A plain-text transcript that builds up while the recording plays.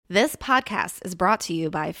This podcast is brought to you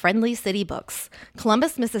by Friendly City Books,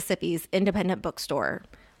 Columbus, Mississippi's independent bookstore.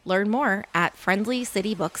 Learn more at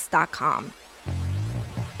friendlycitybooks.com.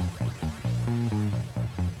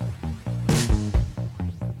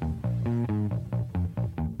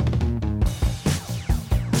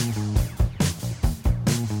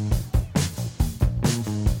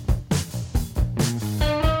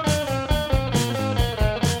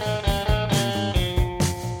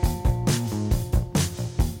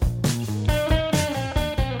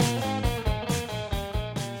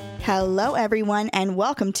 Hello, everyone, and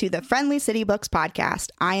welcome to the Friendly City Books podcast.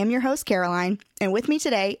 I am your host, Caroline, and with me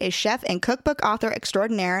today is chef and cookbook author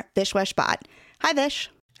extraordinaire, Vishwesh Bhatt. Hi, Vish.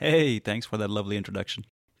 Hey, thanks for that lovely introduction.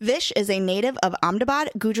 Vish is a native of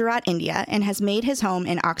Ahmedabad, Gujarat, India, and has made his home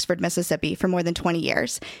in Oxford, Mississippi for more than 20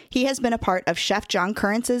 years. He has been a part of Chef John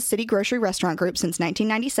Currance's City Grocery Restaurant Group since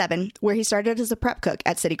 1997, where he started as a prep cook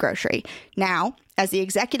at City Grocery. Now, as the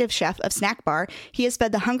executive chef of Snack Bar, he has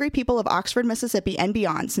fed the hungry people of Oxford, Mississippi, and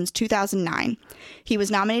beyond since 2009. He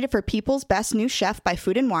was nominated for People's Best New Chef by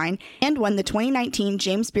Food & Wine and won the 2019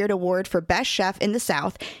 James Beard Award for Best Chef in the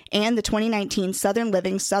South and the 2019 Southern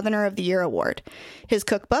Living Southerner of the Year Award. His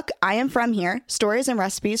cookbook, I Am From Here, Stories and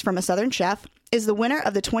Recipes from a Southern Chef, is the winner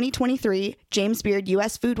of the 2023 James Beard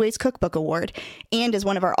U.S. Foodways Cookbook Award and is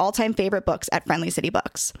one of our all-time favorite books at Friendly City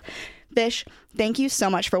Books. Vish, thank you so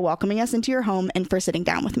much for welcoming us into your home and for sitting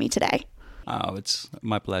down with me today. Oh, it's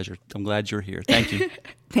my pleasure. I'm glad you're here. Thank you.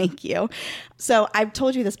 Thank you. So I've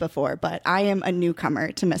told you this before, but I am a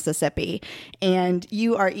newcomer to Mississippi, and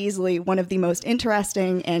you are easily one of the most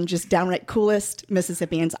interesting and just downright coolest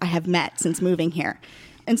Mississippians I have met since moving here.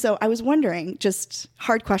 And so I was wondering, just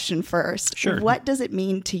hard question first, Sure. What does it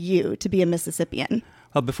mean to you to be a Mississippian?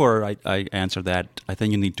 Well, before I answer that, I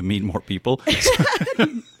think you need to meet more people.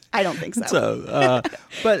 I don't think so.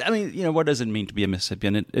 But I mean, what does it mean to be a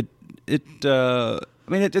Mississippian? It's an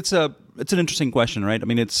interesting question, right? I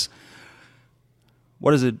mean,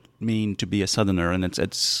 what does it mean to be a Southerner? And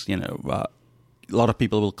it's a lot of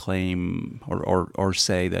people will claim or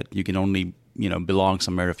say that you can only belong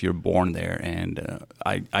somewhere if you're born there, and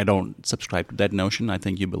I don't subscribe to that notion. I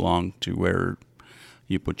think you belong to where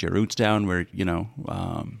you put your roots down, where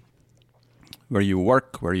you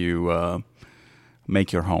work, where you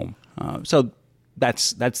make your home. So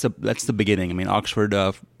that's the beginning. I mean, Oxford,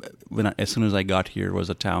 as soon as I got here, was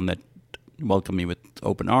a town that welcomed me with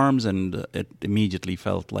open arms, and it immediately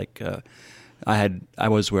felt like I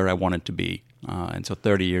was where I wanted to be. And so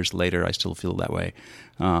 30 years later, I still feel that way.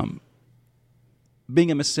 Being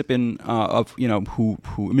a Mississippian who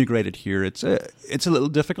immigrated here, it's a little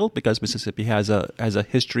difficult because Mississippi has a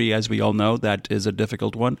history, as we all know, that is a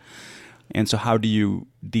difficult one. And so how do you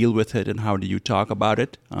deal with it, and how do you talk about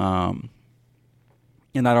it? And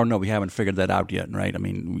I don't know, we haven't figured that out yet, right? I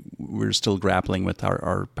mean, we're still grappling with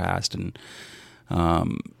our past and,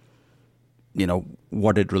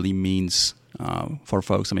 what it really means for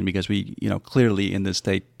folks. I mean, because we, clearly in this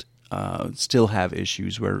state still have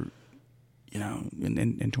issues where,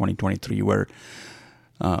 in 2023, where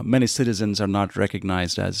many citizens are not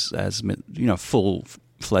recognized as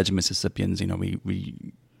full-fledged Mississippians.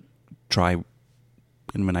 We try,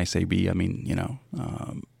 and when I say we, I mean,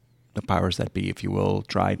 the powers that be, if you will,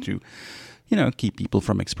 try to, keep people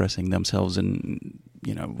from expressing themselves, and,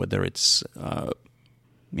 whether it's,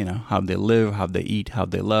 how they live, how they eat, how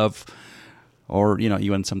they love, or,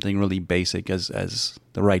 even something really basic as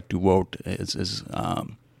the right to vote is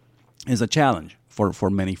a challenge for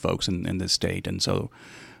many folks in this state. And so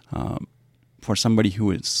for somebody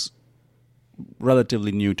who is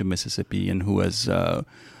relatively new to Mississippi and who has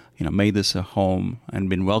made this a home and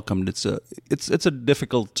been welcomed, it's a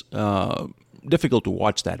difficult to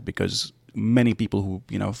watch that, because many people who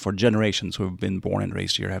for generations who have been born and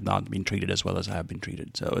raised here have not been treated as well as I have been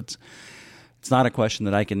treated. So it's not a question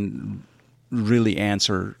that I can really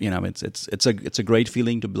answer. It's a great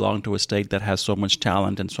feeling to belong to a state that has so much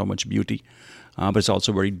talent and so much beauty, but it's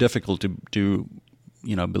also very difficult to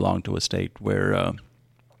belong to a state where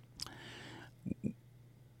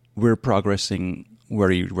we're progressing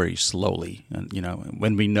very, very slowly, and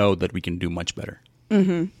when we know that we can do much better.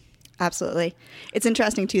 Mm-hmm. Absolutely. It's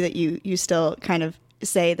interesting too that you still kind of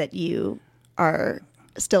say that you are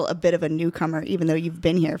still a bit of a newcomer, even though you've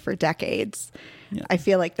been here for decades. Yeah. I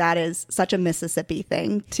feel like that is such a Mississippi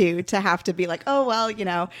thing to have to be like, oh,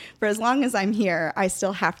 well, for as long as I'm here, I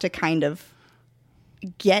still have to kind of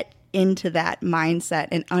get into that mindset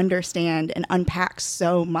and understand and unpack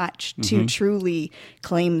so much to truly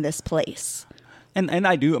claim this place. And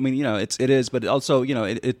I do. I mean, it is, but also,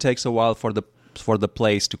 it takes a while for the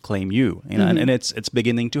place to claim you. And it's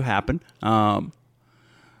beginning to happen.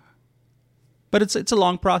 but it's a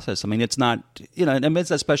long process. I mean, it's not, and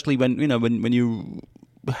it's especially when you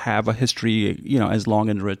have a history, as long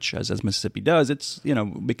and rich as Mississippi does. It's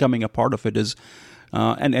becoming a part of it is,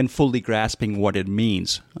 and fully grasping what it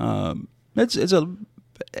means. It's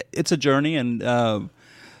a journey, and I'm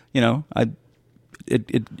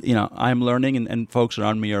learning, and folks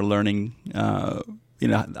around me are learning.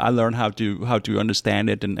 I learn how to understand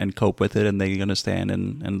it and cope with it, and they understand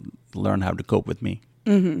and learn how to cope with me.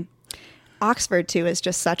 Mm-hmm. Oxford, too, is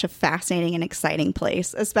just such a fascinating and exciting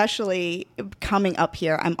place, especially coming up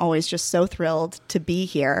here. I'm always just so thrilled to be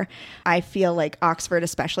here. I feel like Oxford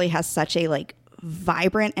especially has such a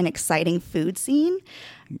vibrant and exciting food scene,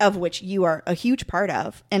 of which you are a huge part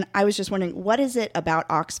of. And I was just wondering, what is it about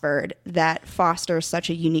Oxford that fosters such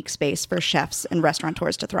a unique space for chefs and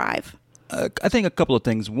restaurateurs to thrive? I think a couple of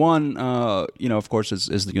things. One, of course,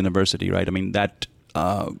 is the university, right? I mean, that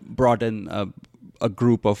brought in a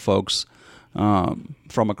group of folks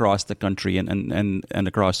from across the country and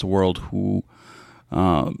across the world who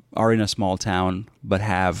are in a small town but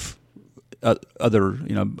have other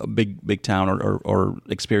big town or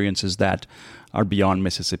experiences that are beyond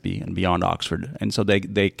Mississippi and beyond Oxford, and so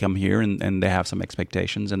they come here and they have some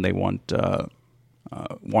expectations and they want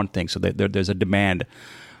things. So there's a demand.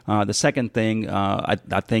 The second thing I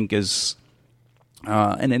think is,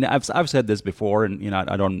 and I've said this before, and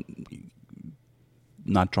I don't.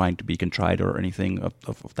 Not trying to be contrite or anything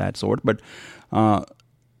of that sort, but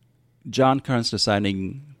John Currents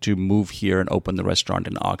deciding to move here and open the restaurant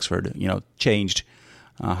in Oxford, changed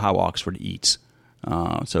how Oxford eats.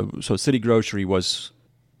 So City Grocery was,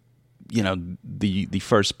 the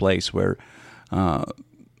first place where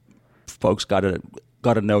folks got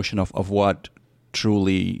a notion of what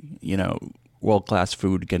truly, world-class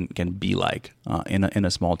food can be like in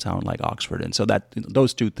a small town like Oxford, and so that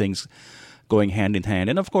those two things going hand in hand.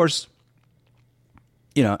 And of course,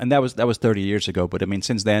 and that was 30 years ago. But I mean,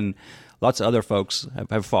 since then, lots of other folks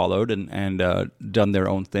have followed and done their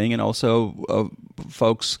own thing, and also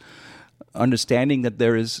folks understanding that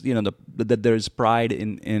there is that there is pride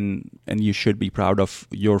in and you should be proud of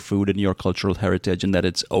your food and your cultural heritage, and that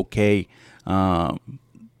it's okay to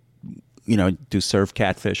serve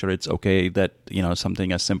catfish, or it's okay that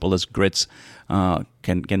something as simple as grits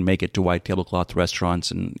can make it to white tablecloth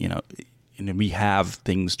restaurants, and we have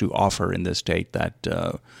things to offer in this state that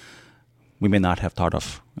we may not have thought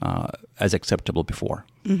of as acceptable before.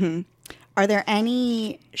 Mm-hmm. Are there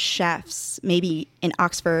any chefs, maybe in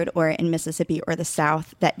Oxford or in Mississippi or the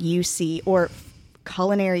South, that you see, or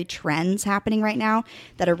culinary trends happening right now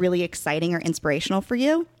that are really exciting or inspirational for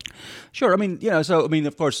you? Sure. I mean,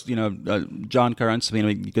 of course, John Currents,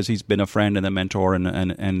 because he's been a friend and a mentor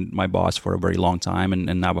and my boss for a very long time,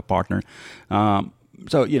 and now a partner.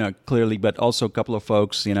 So, clearly, but also a couple of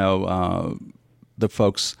folks, the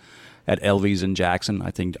folks at Elvy's and Jackson, I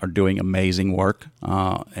think, are doing amazing work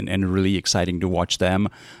and really exciting to watch them.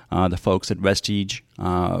 The folks at Vestige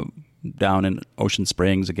down in Ocean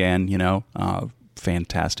Springs, again,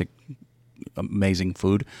 fantastic, amazing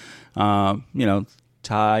food.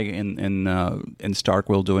 Ty in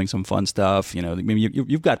Starkville doing some fun stuff.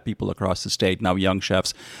 You've got people across the state now, young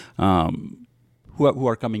chefs, who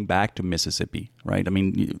are coming back to Mississippi, right? I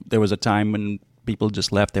mean, there was a time when people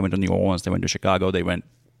just left. They went to New Orleans, they went to Chicago, they went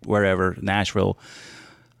wherever, Nashville,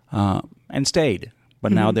 and stayed.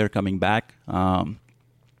 But now they're coming back,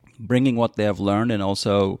 bringing what they have learned, and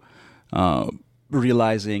also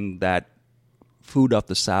realizing that food of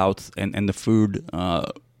the South and the food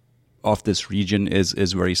of this region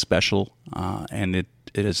is very special, and it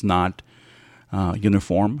is not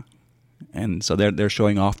uniform. And so they're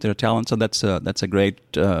showing off their talent. So that's a great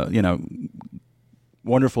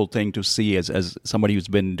wonderful thing to see as somebody who's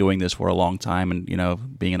been doing this for a long time, and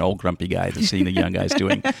being an old grumpy guy, to see the young guys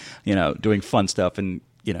doing fun stuff, and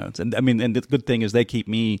and the good thing is they keep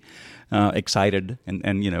me excited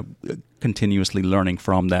and continuously learning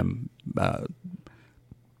from them.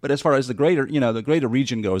 But as far as the greater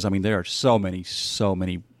region goes, I mean, there are so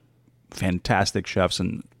many fantastic chefs,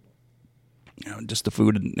 and just the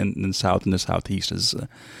food in the South and the Southeast is,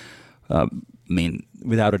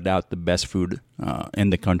 without a doubt, the best food in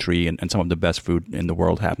the country, and some of the best food in the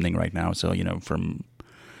world happening right now. So, from,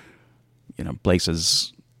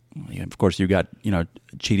 places, of course, you got,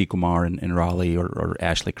 Chidi Kumar in Raleigh, or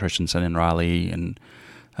Ashley Christensen in Raleigh, and,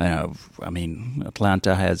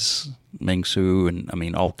 Atlanta has Ming Su,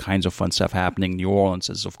 and, all kinds of fun stuff happening. New Orleans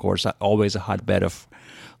is, of course, always a hotbed of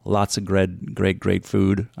lots of great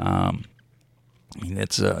food.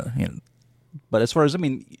 It's but as far as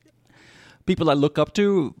people I look up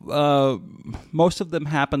to, most of them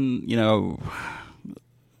happen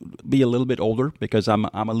be a little bit older because I'm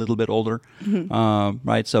a little bit older,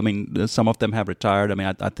 right? So I mean, some of them have retired. I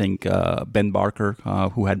mean, I think Ben Barker,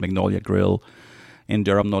 who had Magnolia Grill in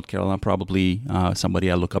Durham, North Carolina, probably somebody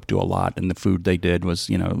I look up to a lot. And the food they did was,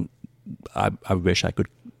 I wish I could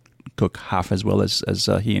cook half as well as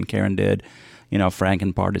he and Karen did. Frank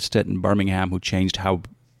and Part Stitt in Birmingham, who changed how,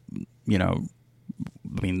 I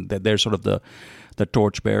mean, they're sort of the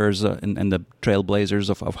torchbearers and the trailblazers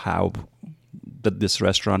of how this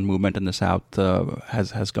restaurant movement in the South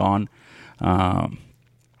has gone.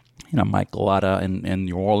 Mike Galata in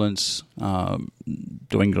New Orleans,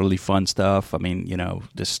 doing really fun stuff. I mean,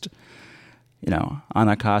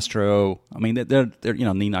 Ana Castro. I mean, they're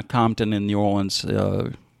Nina Compton in New Orleans.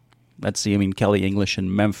 Let's see. I mean, Kelly English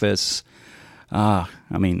in Memphis. I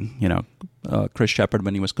mean, Chris Shepard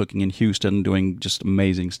when he was cooking in Houston, doing just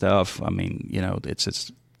amazing stuff. I mean,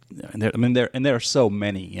 it's. There are so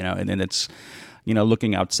many, and it's.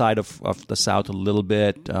 Looking outside of the South a little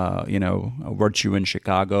bit, Virtue in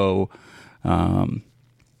Chicago. The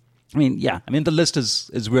list is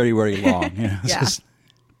very, very long. Yeah.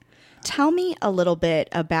 Tell me a little bit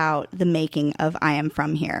about the making of I Am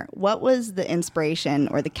From Here. What was the inspiration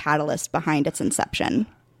or the catalyst behind its inception?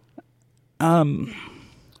 I've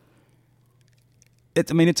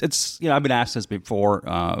been asked this before,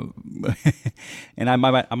 and I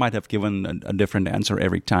might have given a different answer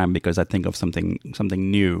every time because I think of something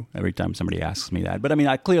new every time somebody asks me that. But I mean,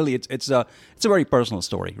 clearly it's a very personal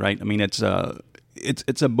story, right? I mean, it's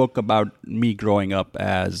a book about me growing up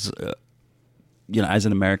as as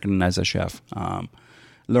an American and as a chef,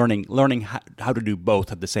 learning how to do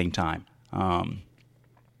both at the same time.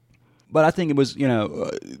 But I think it was,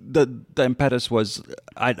 the impetus was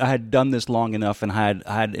I had done this long enough and I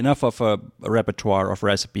had enough of a repertoire of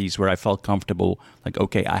recipes where I felt comfortable, like,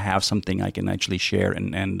 okay, I have something I can actually share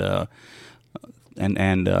and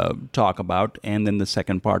talk about. And then the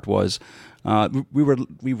second part was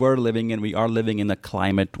we were living and we are living in a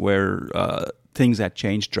climate where things had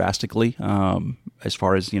changed drastically as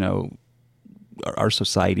far as our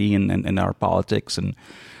society and our politics, and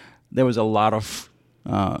there was a lot of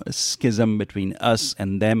schism between us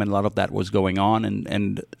and them, and a lot of that was going on.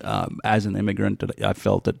 And as an immigrant, I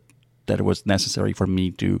felt that it was necessary for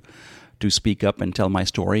me to speak up and tell my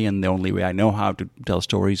story. And the only way I know how to tell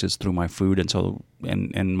stories is through my food,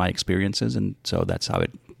 and my experiences. And so that's how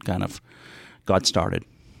it kind of got started.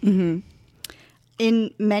 Mm-hmm.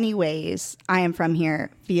 In many ways, I Am From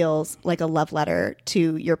Here feels like a love letter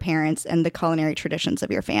to your parents and the culinary traditions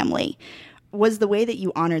of your family. Was the way that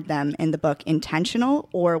you honored them in the book intentional,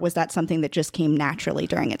 or was that something that just came naturally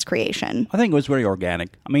during its creation? I think it was very organic.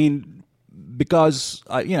 I mean, because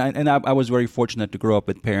I was very fortunate to grow up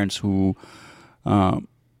with parents who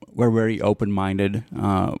were very open-minded,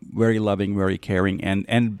 very loving, very caring,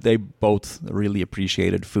 and they both really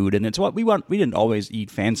appreciated food. And it's what we want. We didn't always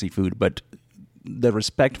eat fancy food, but the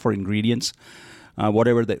respect for ingredients,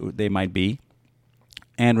 whatever they might be,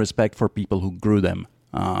 and respect for people who grew them.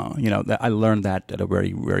 I learned that at a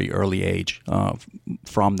very, very early age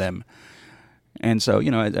from them. And so,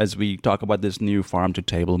 as we talk about this new farm to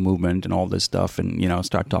table movement and all this stuff and,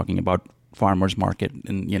 start talking about farmers market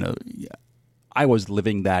and, I was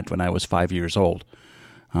living that when I was 5 years old.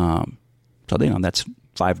 So, that's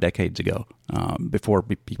 5 decades ago, before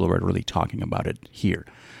people were really talking about it here.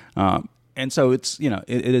 And so it's, it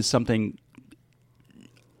is something,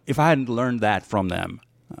 if I hadn't learned that from them,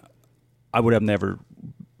 I would have never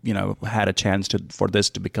had a chance for this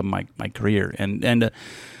to become my career. And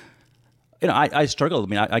I struggled. I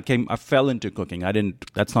mean, I fell into cooking.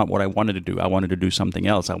 That's not what I wanted to do. I wanted to do something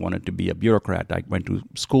else. I wanted to be a bureaucrat. I went to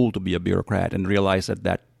school to be a bureaucrat and realized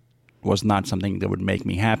that was not something that would make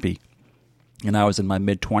me happy. And I was in my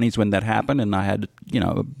mid-20s when that happened, and I had,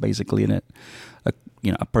 basically in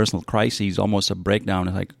a personal crisis, almost a breakdown.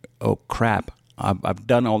 It's like, oh crap, I've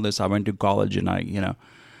done all this. I went to college, and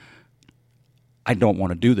I don't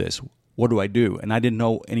want to do this. What do I do? And I didn't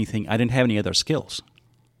know anything. I didn't have any other skills.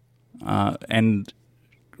 And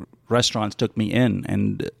restaurants took me in,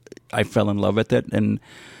 and I fell in love with it. And,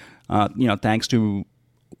 thanks to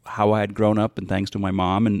how I had grown up and thanks to my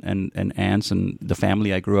mom and aunts and the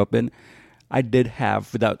family I grew up in, I did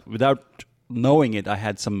have, without knowing it, I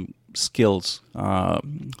had some skills.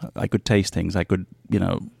 I could taste things. I could,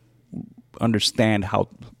 understand how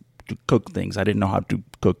to cook things. I didn't know how to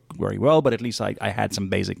cook very well, but at least I had some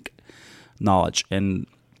basic knowledge, and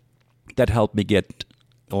that helped me get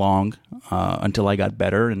along until I got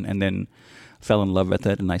better, and then fell in love with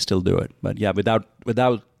it, and I still do it. But yeah,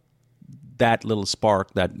 without that little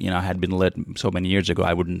spark that had been lit so many years ago,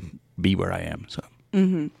 I wouldn't be where I am. So.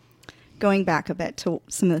 Mm-hmm. Going back a bit to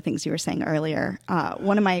some of the things you were saying earlier,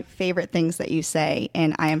 one of my favorite things that you say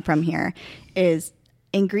in I Am From Here is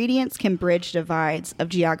ingredients can bridge divides of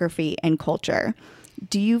geography and culture.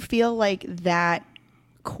 Do you feel like that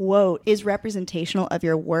quote is representational of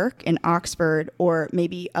your work in Oxford or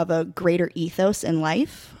maybe of a greater ethos in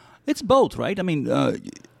life? It's both, right? I mean,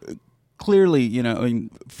 clearly,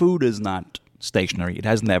 food is not stationary. It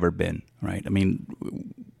has never been, right? I mean,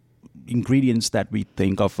 ingredients that we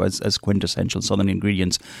think of as quintessential Southern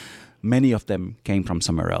ingredients, many of them came from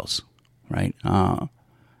somewhere else, right?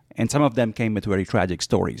 And some of them came with very tragic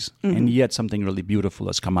stories, and yet something really beautiful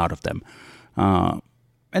has come out of them.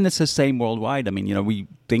 And it's the same worldwide. I mean, we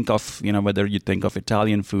think of, whether you think of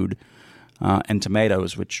Italian food and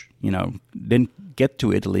tomatoes, which, didn't get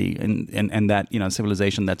to Italy and that,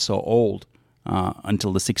 civilization that's so old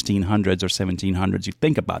until the 1600s or 1700s. You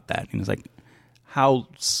think about that. And it's like how,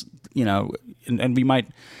 and we might,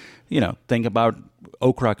 think about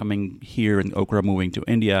okra coming here and okra moving to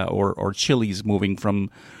India or chilies moving from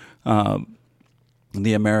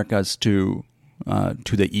the Americas to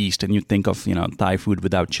the East, and you think of Thai food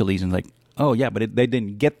without chilies, and like, oh yeah, but they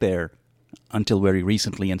didn't get there until very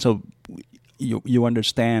recently, and so you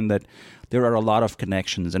understand that there are a lot of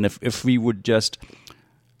connections, and if we would just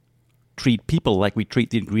treat people like we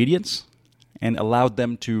treat the ingredients and allow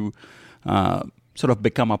them to sort of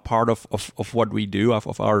become a part of what we do,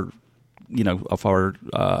 of our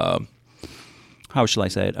how shall I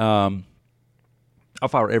say it, of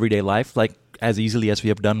our everyday life, like as easily as we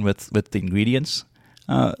have done with the ingredients,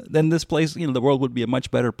 then this place, the world would be a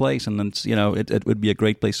much better place, and it's, it would be a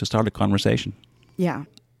great place to start a conversation. Yeah.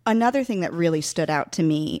 Another thing that really stood out to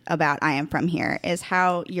me about I Am From Here is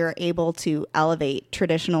how you're able to elevate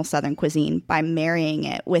traditional Southern cuisine by marrying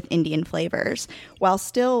it with Indian flavors while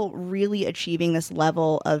still really achieving this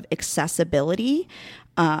level of accessibility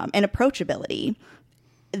and approachability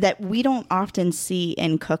that we don't often see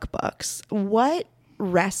in cookbooks. What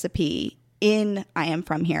recipe in I Am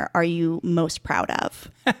From Here are you most proud of?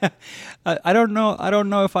 I don't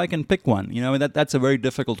know if I can pick one. That's a very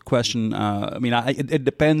difficult question. I mean, it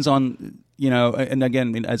depends on, and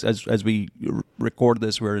again, as we record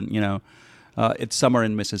this, we're in, it's summer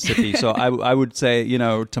in Mississippi, so I would say,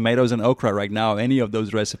 tomatoes and okra right now. Any of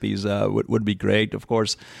those recipes would be great. Of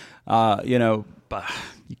course, you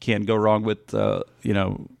can't go wrong with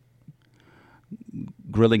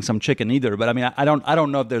grilling some chicken either. But I mean, I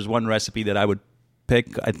don't know if there's one recipe that I would pick.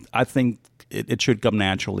 I think it should come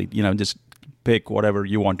naturally. Just pick whatever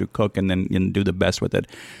you want to cook and then do the best with it.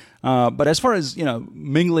 But as far as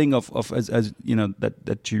mingling of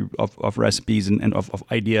recipes and of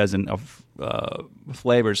ideas and of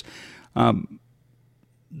flavors,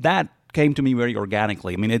 that came to me very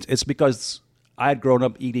organically. I mean, it's because I had grown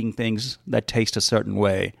up eating things that taste a certain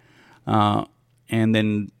way, and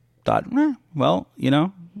then thought,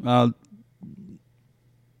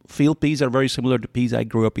 field peas are very similar to peas I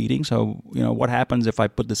grew up eating. So, what happens if I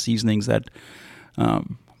put the seasonings that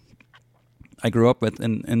I grew up with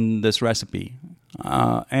in this recipe?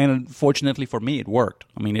 And fortunately for me, it worked.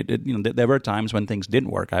 I mean, there were times when things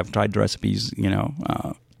didn't work. I've tried recipes,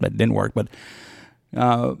 that didn't work. But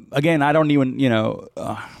again, I don't even,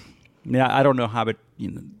 I don't know how it.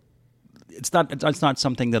 It's not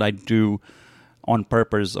something that I do on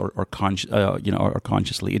purpose or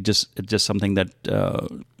consciously. It's just something that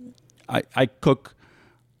I cook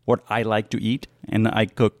what I like to eat, and I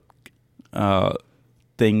cook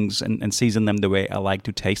things and season them the way I like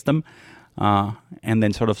to taste them, and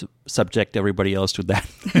then sort of subject everybody else to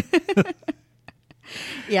that.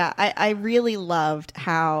 Yeah, I really loved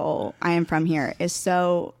how I Am From Here is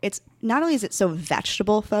so, it's not only is it so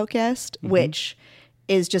vegetable focused, which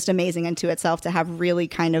is just amazing unto itself to have really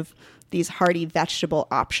kind of these hearty vegetable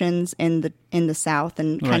options in the South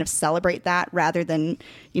and kind of celebrate that rather than,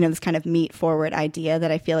 this kind of meat forward idea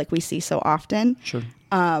that I feel like we see so often. Sure.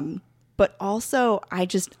 But also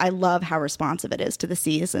I love how responsive it is to the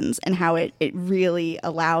seasons and how it really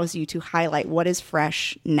allows you to highlight what is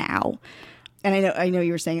fresh now. And I know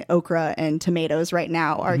you were saying okra and tomatoes right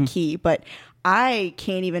now are key, but I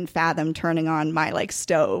can't even fathom turning on my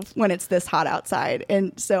stove when it's this hot outside.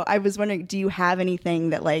 And so I was wondering, do you have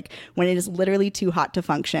anything that when it is literally too hot to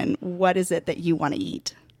function, what is it that you want to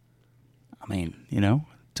eat? I mean,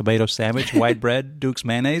 tomato sandwich, white bread, Duke's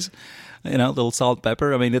mayonnaise, little salt,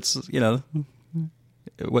 pepper. I mean, it's,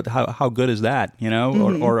 how good is that,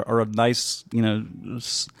 or a nice,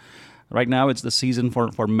 right now it's the season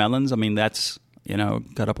for melons. I mean, that's,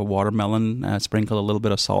 cut up a watermelon, sprinkle a little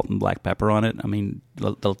bit of salt and black pepper on it. I mean,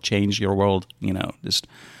 they'll change your world, just,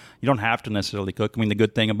 You don't have to necessarily cook. I mean, the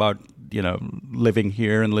good thing about, living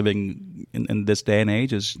here and living in this day and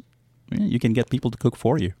age is you can get people to cook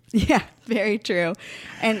for you. Yeah, very true.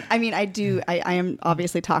 And I mean, I am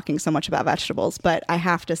obviously talking so much about vegetables, but I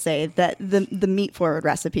have to say that the meat forward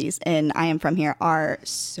recipes in I Am From Here are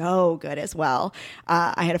so good as well.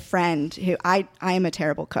 I had a friend who I am a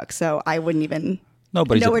terrible cook, so I wouldn't even know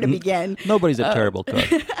where to begin. Nobody's a terrible cook.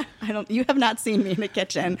 You have not seen me in the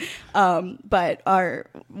kitchen. But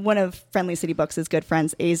one of Friendly City Books' good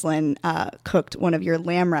friends, Aislinn, cooked one of your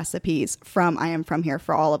lamb recipes from I Am From Here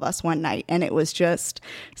for all of us one night. And it was just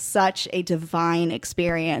such a divine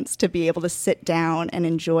experience to be able to sit down and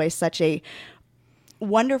enjoy such a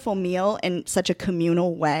wonderful meal in such a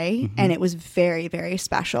communal way. Mm-hmm. And it was very, very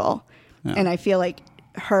special. Yeah. And I feel like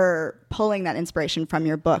her pulling that inspiration from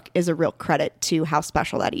your book is a real credit to how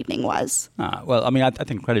special that evening was. Well, I mean, I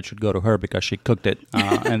think credit should go to her because she cooked it.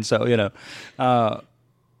 And so,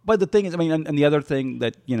 but the thing is, I mean, and the other thing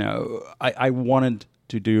that, I wanted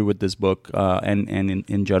to do with this book and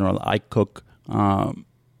in general, I cook because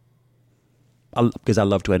I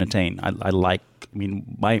love to entertain. My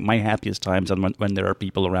happiest times are when there are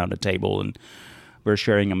people around a table and we're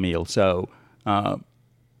sharing a meal. So,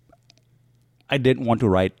 I didn't want to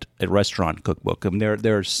write a restaurant cookbook. I mean,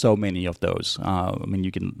 there are so many of those. You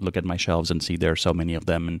can look at my shelves and see there are so many of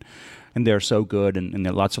them, and they're so good. And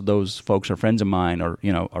lots of those folks are friends of mine, or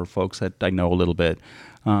are folks that I know a little bit.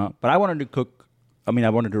 But I wanted to cook. I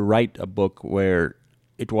wanted to write a book where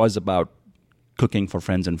it was about cooking for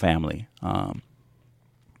friends and family. And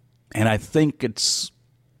I think it's,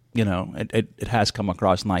 it has come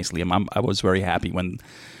across nicely. I was very happy when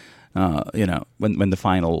the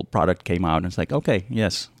final product came out, and it's like, okay,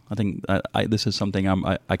 yes, I think this is something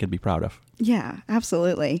I could be proud of. Yeah,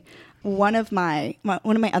 absolutely. One of my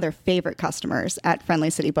other favorite customers at Friendly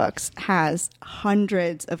City Books has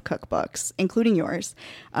hundreds of cookbooks, including yours.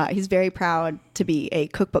 He's very proud to be a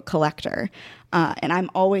cookbook collector, and I'm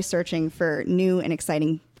always searching for new and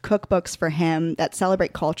exciting cookbooks for him that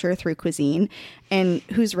celebrate culture through cuisine and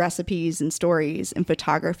whose recipes and stories and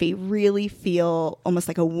photography really feel almost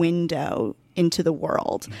like a window into the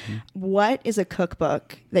world. Mm-hmm. What is a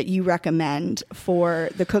cookbook that you recommend for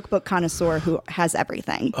the cookbook connoisseur who has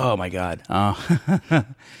everything? Oh my God.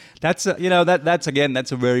 That's a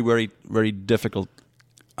very, very, very difficult.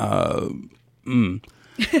 Sorry.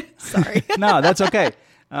 No, that's okay.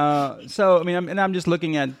 I'm just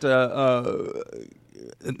looking at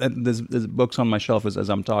there's books on my shelf as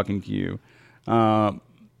I'm talking to you. And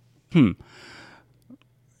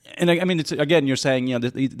it's, again, you're saying,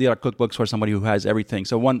 there are cookbooks for somebody who has everything.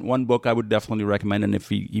 So one book I would definitely recommend, and if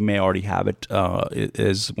he may already have it,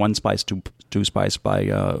 is One Spice, Two Spice by,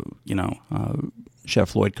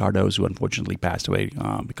 Chef Lloyd Cardoz, who unfortunately passed away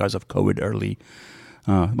because of COVID early,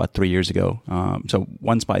 about 3 years ago. So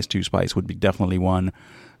One Spice, Two Spice would be definitely one.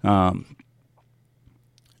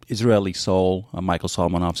 Israeli Soul, Michael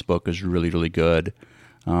Solomonov's book, is really, really good.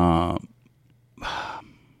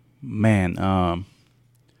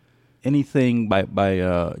 Anything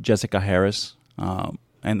by Jessica Harris,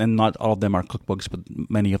 and not all of them are cookbooks, but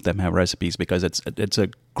many of them have recipes, because it's a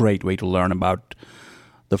great way to learn about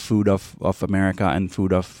the food of America and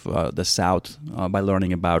food of the South by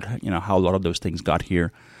learning about how a lot of those things got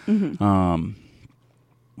here. Mm-hmm.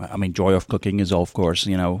 Joy of Cooking is, of course,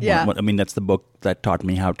 Yeah. That's the book that taught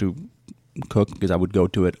me how to cook, because I would go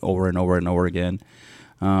to it over and over and over again.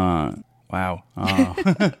 Wow.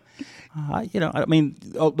 The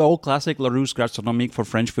old classic La Rousse Gastronomique for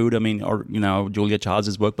French food. Julia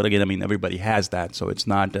Child's book, but again, everybody has that, so it's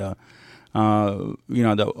not. The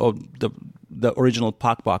original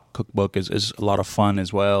Pak Bok cookbook is a lot of fun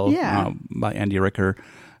as well. Yeah. By Andy Ricker.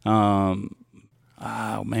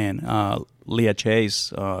 Leah Chase,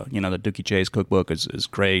 the Dookie Chase cookbook is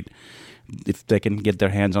great. If they can get their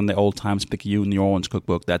hands on the Old Times Picayune New Orleans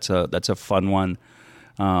cookbook, that's a fun one.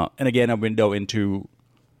 And again, a window into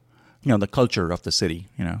the culture of the city.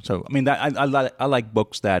 So I like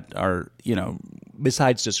books that are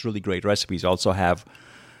besides just really great recipes, also have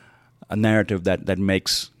a narrative that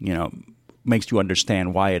makes you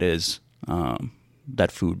understand why it is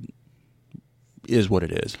that food is what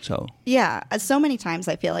it is. So yeah, so many times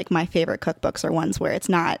I feel like my favorite cookbooks are ones where it's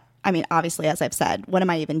not, obviously, as I've said, what am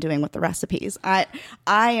I even doing with the recipes? I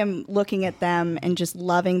am looking at them and just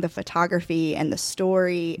loving the photography and the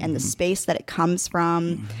story and the space that it comes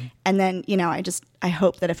from. Mm-hmm. And then, I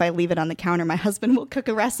hope that if I leave it on the counter, my husband will cook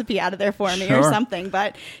a recipe out of there for me or something.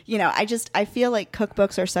 But, I feel like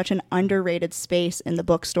cookbooks are such an underrated space in the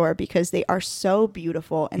bookstore, because they are so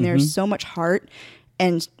beautiful and there's so much heart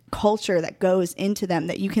and culture that goes into them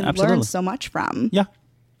that you can learn so much from. Yeah.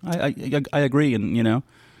 I agree, and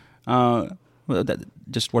well,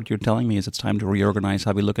 just what you're telling me is it's time to reorganize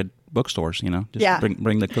how we look at bookstores. Just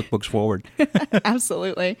bring the cookbooks forward.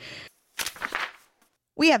 Absolutely.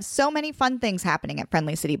 We have so many fun things happening at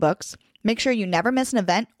Friendly City Books. Make sure you never miss an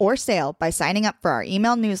event or sale by signing up for our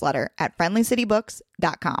email newsletter at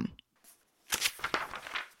friendlycitybooks.com.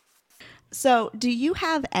 So, do you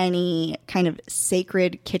have any kind of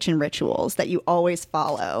sacred kitchen rituals that you always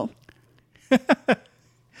follow?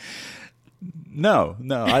 No,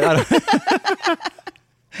 I don't.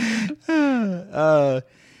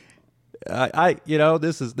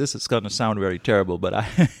 This is going to sound very terrible, but I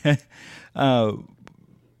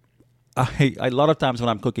a lot of times when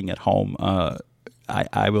I'm cooking at home,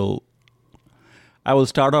 I will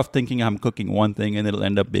start off thinking I'm cooking one thing, and it'll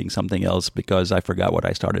end up being something else because I forgot what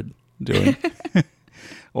I started doing,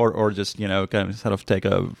 or just kind of sort of take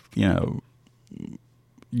a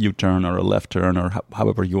U-turn or a left turn or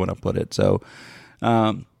however you want to put it. So,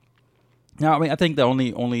 I think the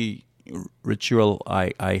only ritual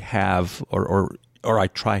I have or I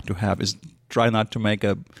try to have is try not to make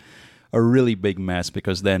a really big mess,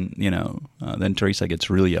 because then then Teresa gets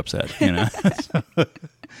really upset.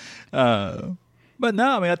 But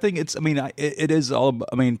no, I think it is all.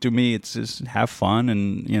 To me, it's just have fun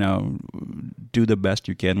and do the best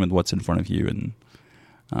you can with what's in front of you, and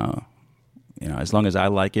as long as I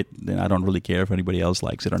like it, then I don't really care if anybody else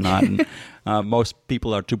likes it or not. And most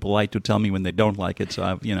people are too polite to tell me when they don't like it, so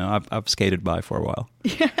I've skated by for a while.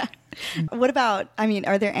 Yeah. What about?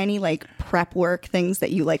 Are there any prep work things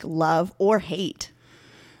that you love or hate?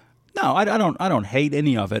 No, I don't hate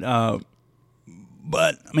any of it.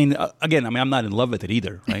 But again, I'm not in love with it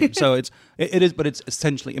either, right? So it is, but it's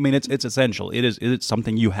essentially, it's essential. It's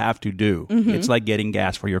something you have to do. Mm-hmm. It's like getting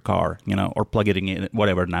gas for your car, or plugging it in,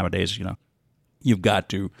 whatever nowadays, you've got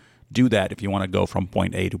to do that if you want to go from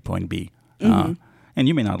point A to point B. Mm-hmm. And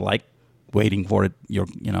you may not like waiting for your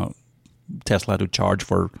Tesla to charge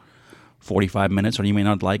for 45 minutes, or you may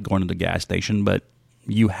not like going to the gas station, but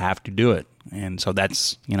you have to do it. And so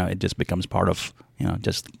that's, it just becomes part of,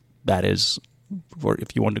 just that is. For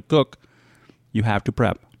if you want to cook, you have to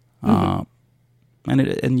prep, and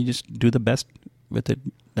you just do the best with it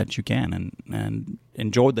that you can, and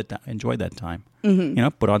enjoy that time. Mm-hmm.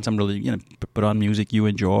 Put on some really put on music you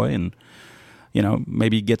enjoy, and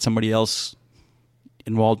maybe get somebody else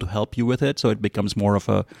involved to help you with it, so it becomes more of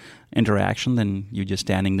a interaction than you just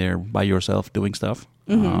standing there by yourself doing stuff.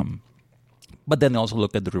 Mm-hmm. But then also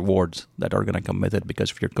look at the rewards that are going to come with it, because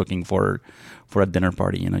if you're cooking for a dinner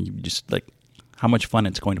party, you just how much fun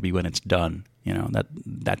it's going to be when it's done.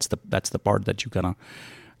 That's the part that you kind of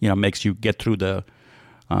makes you get through the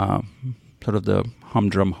sort of the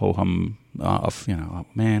humdrum ho hum of oh,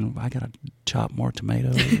 man, I gotta chop more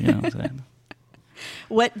tomatoes.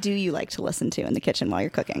 What do you like to listen to in the kitchen while you're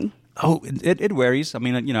cooking? Oh, it varies. I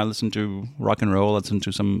listen to rock and roll. I listen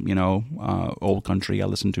to some old country. I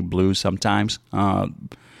listen to blues sometimes.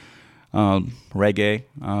 Reggae.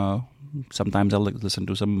 Sometimes I'll listen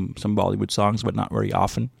to some Bollywood songs, but not very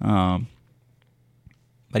often. But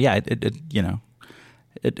yeah,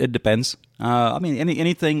 it depends.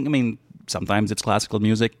 Anything. Sometimes it's classical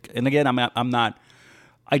music, and again,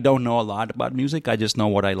 I don't know a lot about music. I just know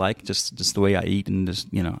what I like, just the way I eat, and just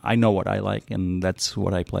I know what I like, and that's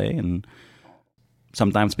what I play. And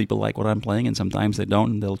sometimes people like what I'm playing, and sometimes they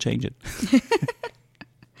don't, and they'll change it.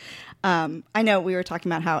 I know we were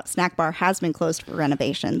talking about how Snack Bar has been closed for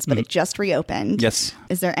renovations, but it just reopened. Yes.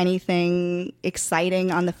 Is there anything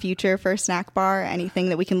exciting on the future for Snack Bar? Anything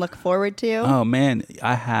that we can look forward to? Oh, man.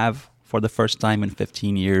 I have, for the first time in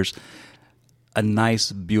 15 years, a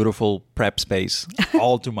nice, beautiful prep space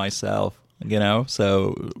all to myself,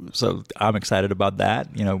 So I'm excited about that,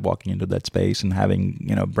 walking into that space and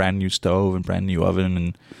having, brand new stove and brand new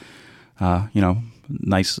oven and,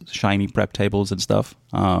 nice shiny prep tables and stuff.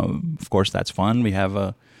 Of course, that's fun. We have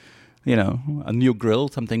a new grill,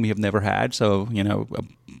 something we have never had. So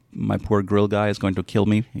my poor grill guy is going to kill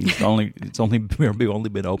me. We've only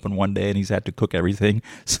been open one day, and he's had to cook everything.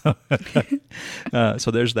 So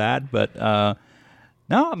so there's that. But no,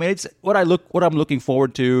 it's what I'm looking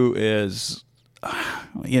forward to is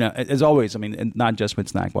as always. And not just with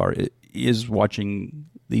Snack Bar, it is watching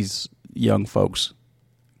these young folks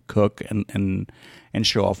cook and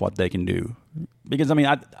show off what they can do, because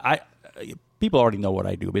I people already know what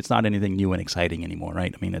I do, but it's not anything new and exciting anymore,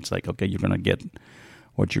 right? It's like, okay, you're gonna get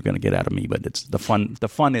what you're gonna get out of me, but it's the fun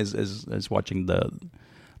is watching the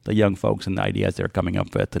young folks and the ideas they're coming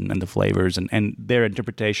up with, and the flavors and their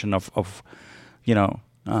interpretation of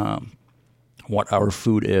what our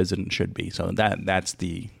food is and should be. So that's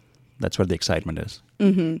the that's where the excitement is.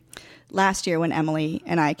 Last year when Emily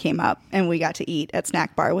and I came up and we got to eat at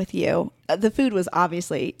Snack Bar with you, the food was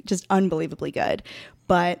obviously just unbelievably good.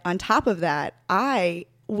 But on top of that, I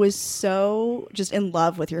was so just in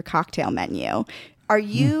love with your cocktail menu. Are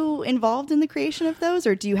you involved in the creation of those,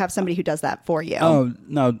 or do you have somebody who does that for you? Oh,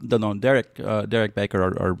 no. Derek Baker,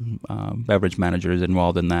 our beverage manager, is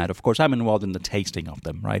involved in that. Of course, I'm involved in the tasting of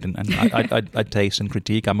them, right? And I taste and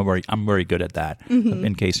critique. I'm very good at that.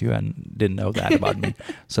 In case you didn't know that about me.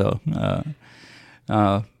 So,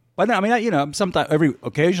 but I mean, sometimes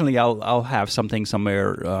occasionally I'll have something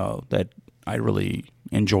somewhere that I really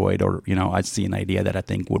enjoyed, or I see an idea that I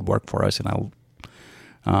think would work for us, and I'll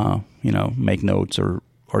make notes, or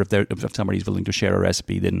if somebody's willing to share a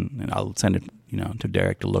recipe, then I'll send it, to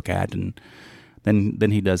Derek to look at, and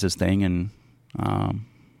then he does his thing, and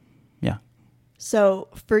yeah. So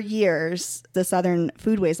for years, the Southern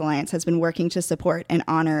Foodways Alliance has been working to support and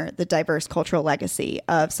honor the diverse cultural legacy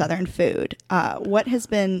of Southern food. What has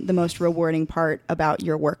been the most rewarding part about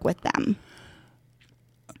your work with them?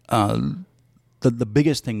 The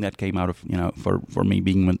biggest thing that came out of, for me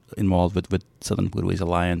being involved with Southern Foodways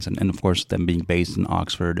Alliance, and of course them being based in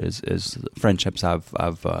Oxford, is friendships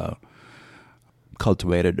I've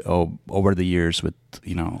cultivated over the years with,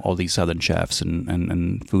 all these Southern chefs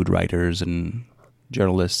and food writers and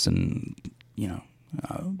journalists, and, if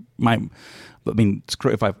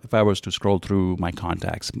I was to scroll through my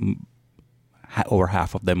contacts, over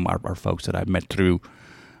half of them are folks that I've met through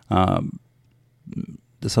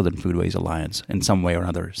the Southern Foodways Alliance in some way or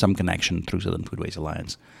another, some connection through Southern Foodways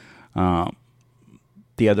Alliance.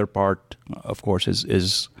 The other part, of course,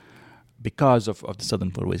 is because of the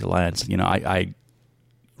Southern Foodways Alliance. I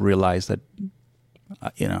realize that,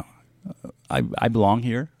 I belong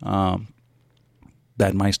here.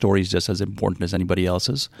 That my story is just as important as anybody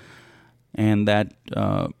else's, and that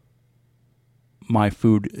my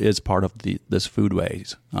food is part of this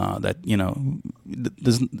foodways. That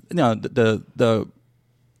the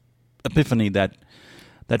epiphany that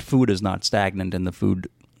food is not stagnant, and the food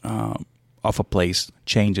of a place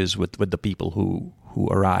changes with the people who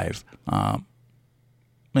arrive. I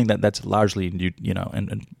think that's largely due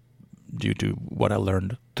to what I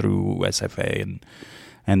learned through SFA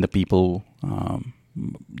and the people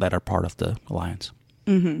that are part of the alliance.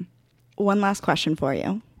 Mm-hmm. One last question for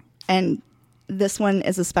you, and this one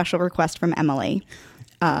is a special request from Emily.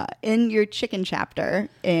 In your chicken chapter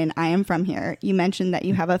in I Am From Here, you mentioned that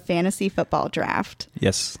you have a fantasy football draft.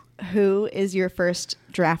 Yes. Who is your first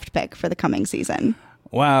draft pick for the coming season?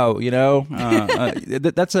 Wow,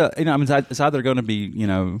 that's it's either going to be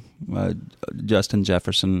Justin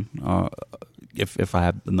Jefferson, if I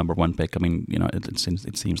have the number one pick.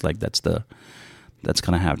 It seems like that's going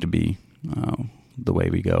to have to be the way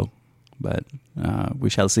we go, but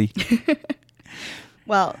we shall see.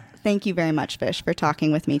 Well, thank you very much, Vish, for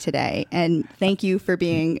talking with me today. And thank you for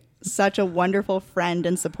being such a wonderful friend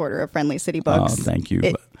and supporter of Friendly City Books. Oh, thank you.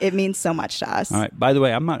 It means so much to us. All right. By the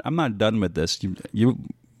way, I'm not done with this. You're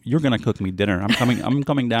going to cook me dinner. I'm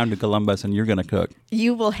coming down to Columbus, and you're going to cook.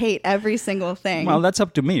 You will hate every single thing. Well, that's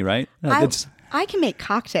up to me, right? I can make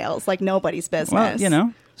cocktails like nobody's business.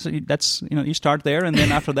 Well, so that's, you start there, and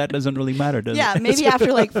then after that doesn't really matter, does it? Yeah, maybe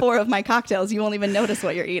after like 4 of my cocktails, you won't even notice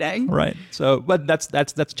what you're eating. Right. So, but that's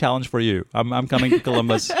a challenge for you. I'm coming to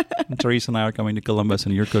Columbus, and Teresa and I are coming to Columbus,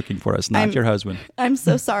 and you're cooking for us, not your husband. I'm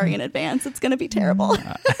so sorry in advance. It's going to be terrible.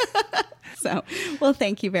 So, well,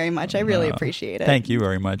 thank you very much. I really appreciate it. Thank you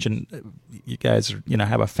very much. And you guys,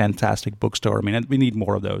 have a fantastic bookstore. We need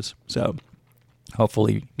more of those. So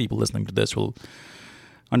hopefully people listening to this will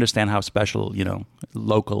understand how special,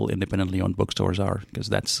 local, independently owned bookstores are, because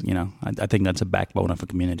that's, I think that's a backbone of a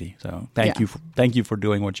community. So thank you for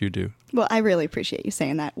doing what you do. Well, I really appreciate you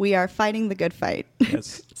saying that. We are fighting the good fight.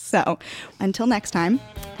 Yes. So until next time,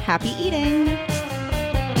 happy eating.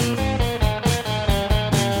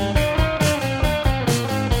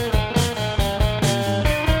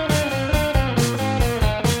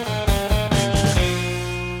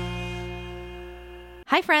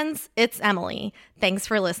 Hi, friends. It's Emily. Thanks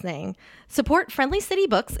for listening. Support Friendly City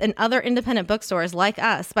Books and other independent bookstores like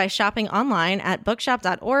us by shopping online at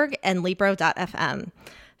bookshop.org and libro.fm.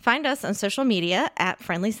 Find us on social media at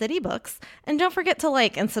Friendly City Books, and don't forget to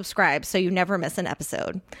like and subscribe so you never miss an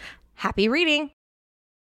episode. Happy reading!